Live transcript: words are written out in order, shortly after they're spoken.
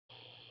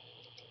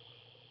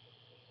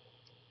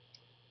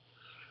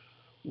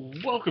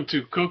Welcome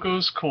to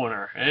Coco's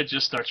Corner. It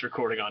just starts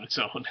recording on its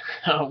own.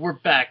 We're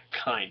back,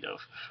 kind of.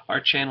 Our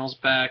channel's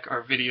back,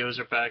 our videos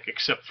are back,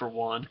 except for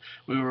one.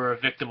 We were a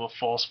victim of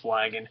false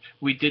flagging.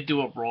 We did do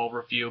a Raw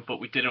review,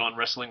 but we did it on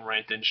Rassslin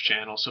Rantin's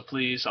channel, so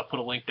please, I'll put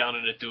a link down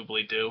in the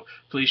doobly-doo.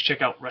 Please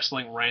check out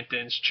Rassslin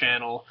Rantin's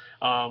channel.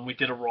 We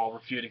did a Raw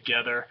review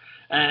together,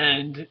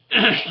 and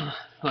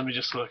let me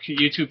just look.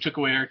 YouTube took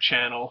away our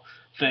channel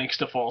thanks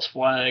to false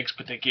flags,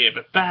 but they gave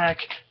it back.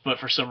 But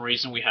for some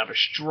reason we have a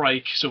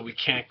strike, so we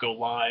can't go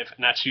live,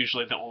 and that's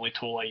usually the only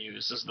tool I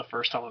use. This is the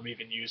first time I'm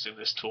even using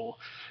this tool.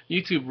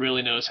 YouTube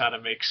really knows how to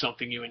make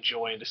something you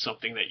enjoy into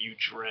something that you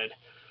dread.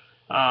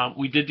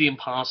 We did the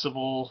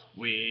impossible.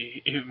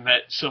 We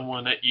met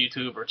someone at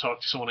YouTube or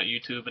talked to someone at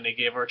YouTube, and they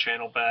gave our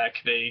channel back.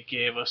 They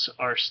gave us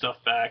our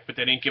stuff back, but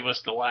they didn't give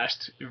us the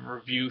last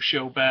review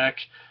show back,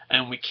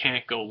 and we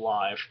can't go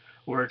live.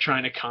 We're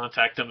trying to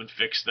contact them and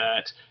fix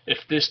that.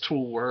 If this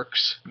tool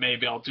works,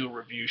 maybe I'll do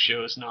review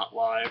shows, not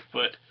live,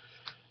 but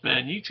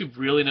man, YouTube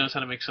really knows how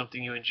to make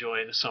something you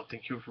enjoy into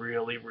something you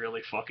really,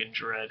 really fucking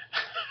dread.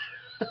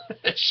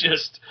 It's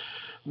just,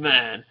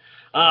 man.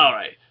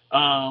 Alright.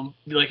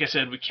 Like I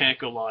said, we can't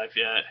go live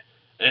yet.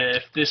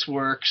 If this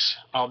works,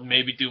 I'll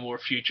maybe do more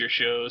future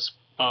shows.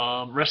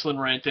 Rassslin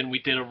Rantin, we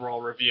did a Raw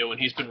review,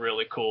 and he's been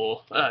really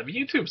cool.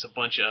 YouTube's a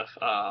bunch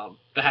of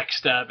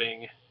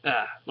backstabbing.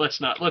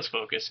 Let's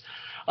focus.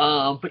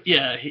 But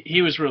yeah,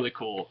 he was really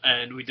cool,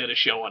 and we did a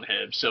show on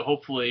him. So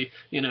hopefully,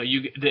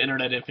 the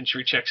Internet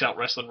Infantry checks out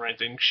Rassslin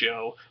Rantin's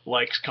show,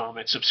 likes,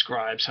 comments,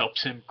 subscribes,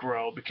 helps him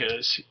grow,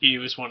 because he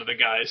was one of the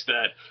guys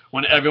that,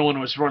 when everyone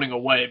was running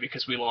away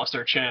because we lost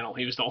our channel,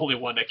 he was the only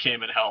one that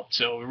came and helped.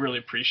 So we really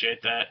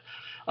appreciate that.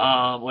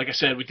 Like I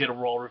said, we did a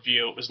Raw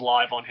review. It was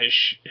live on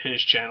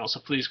his channel, so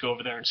please go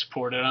over there and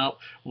support it out.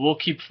 We'll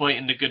keep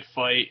fighting the good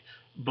fight,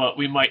 but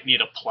we might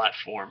need a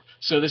platform.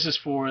 So this is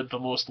for the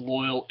most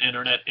loyal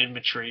Internet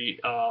Infantry,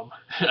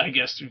 I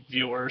guess,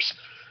 viewers.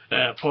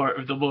 Part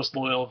of the most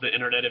loyal of the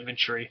Internet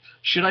Infantry.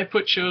 Should I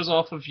put shows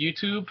off of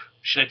YouTube?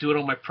 Should I do it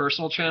on my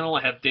personal channel?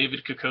 I have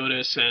David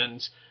Kocosports,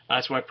 and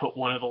that's where I put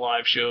one of the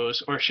live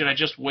shows. Or should I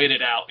just wait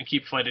it out and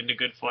keep fighting the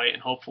good fight,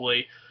 and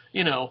hopefully,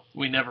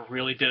 we never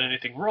really did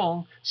anything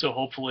wrong, so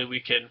hopefully we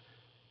can,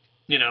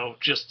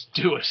 just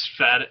do a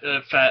fat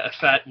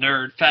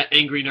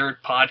angry nerd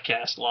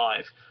podcast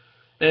live.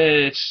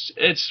 It's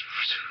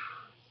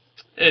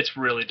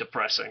really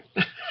depressing.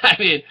 I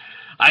mean,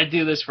 I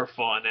do this for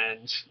fun,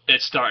 and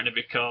it's starting to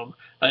become,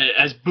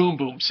 as Boom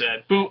Boom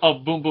said. Boom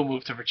Boom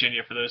moved to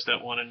Virginia. For those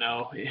that want to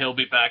know, he'll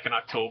be back in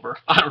October.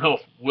 I don't know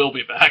if we'll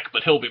be back,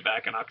 but he'll be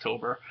back in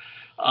October.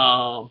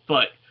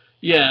 But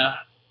yeah,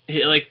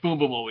 like Boom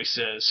Boom always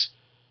says,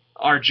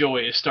 our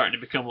joy is starting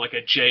to become like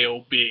a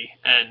J-O-B,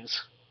 and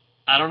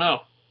I don't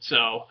know.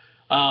 So,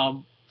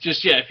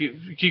 just, yeah, if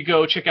you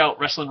go check out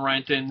Rassslin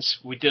Rantin's,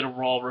 we did a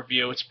Raw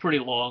review. It's pretty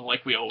long,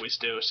 like we always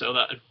do, so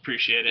I'd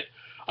appreciate it.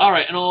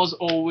 Alright, and as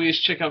always,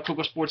 check out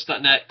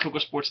Kocosports.net,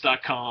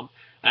 Kocosports.com,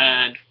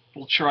 and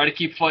we'll try to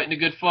keep fighting a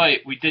good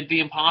fight. We did the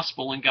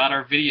impossible and got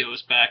our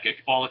videos back,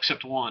 all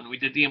except one. We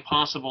did the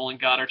impossible and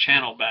got our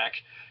channel back.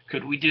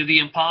 Could we do the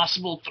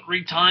impossible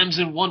 3 times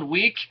in 1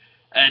 week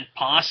and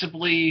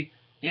possibly,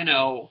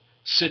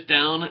 sit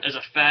down as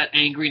a fat,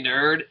 angry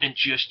nerd and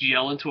just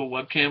yell into a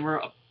web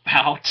camera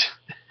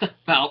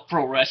about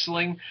pro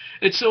wrestling?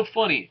 It's so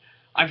funny.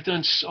 I've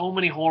done so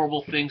many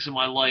horrible things in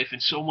my life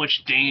and so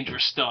much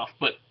dangerous stuff,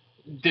 but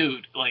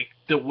dude, like,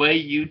 the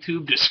way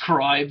YouTube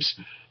describes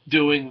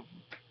doing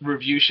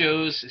review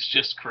shows is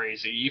just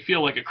crazy. You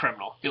feel like a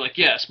criminal. You're like,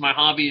 yes, my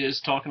hobby is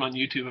talking on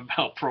YouTube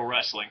about pro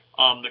wrestling.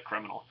 I'm the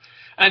criminal.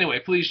 Anyway,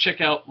 please check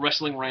out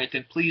Rassslin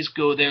Rantin. Please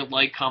go there,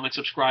 like, comment,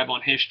 subscribe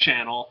on his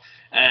channel,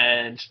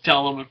 and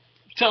tell him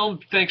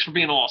thanks for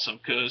being awesome,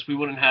 because we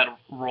wouldn't have had a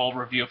Raw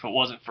review if it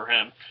wasn't for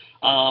him.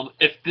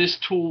 If this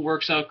tool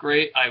works out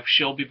great, I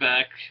shall be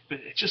back, but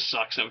it just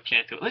sucks that we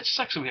can't do it. It just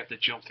sucks that we have to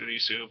jump through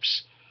these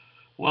hoops.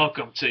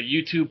 Welcome to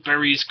YouTube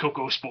Buries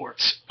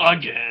Kocosports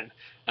again.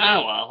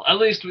 Oh well, at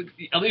least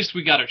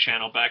we got our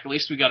channel back. At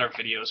least we got our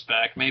videos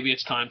back. Maybe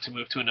it's time to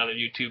move to another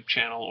YouTube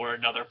channel or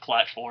another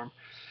platform.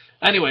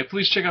 Anyway,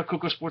 please check out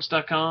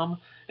Kocosports.com.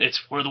 It's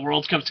where the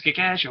world comes to kick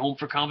ass, your home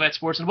for combat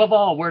sports, and above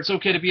all, where it's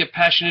okay to be a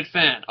passionate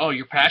fan. Oh,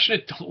 you're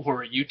passionate? Don't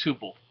worry, YouTube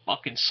will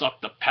fucking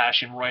suck the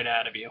passion right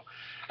out of you.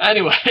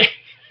 Anyway,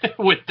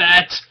 with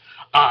that,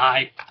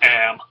 I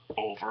am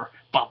over.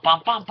 Bum,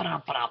 bum, bum,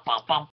 ba-dum, ba-dum, bum, bum.